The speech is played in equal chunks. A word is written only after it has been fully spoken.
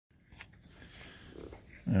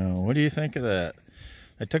What do you think of that?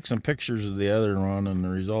 I took some pictures of the other one, and the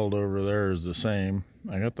result over there is the same.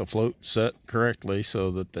 I got the float set correctly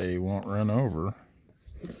so that they won't run over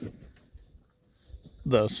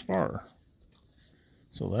thus far.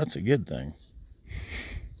 So that's a good thing.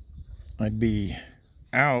 I'd be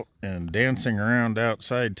out and dancing around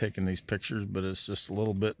outside taking these pictures, but it's just a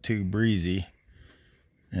little bit too breezy.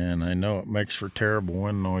 And I know it makes for terrible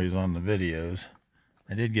wind noise on the videos.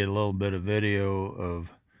 I did get a little bit of video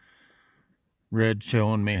of Red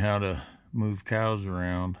showing me how to move cows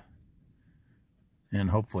around, and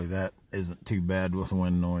hopefully that isn't too bad with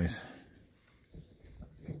wind noise.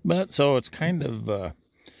 But so it's kind of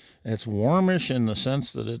it's warmish in the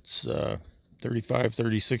sense that it's 35,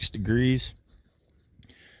 36 degrees.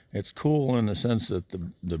 It's cool in the sense that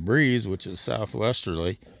the breeze, which is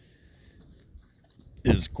southwesterly,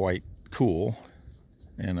 is quite cool,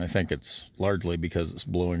 and I think it's largely because it's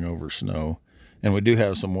blowing over snow. And we do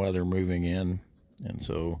have some weather moving in, and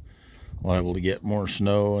so we'll be able to get more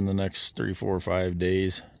snow in the next 3, 4, 5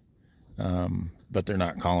 days. But they're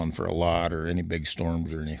not calling for a lot or any big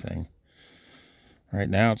storms or anything. Right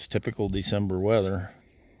now it's typical December weather,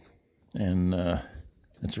 and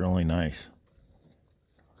it's really nice.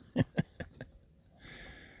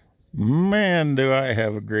 Man, do I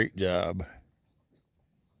have a great job.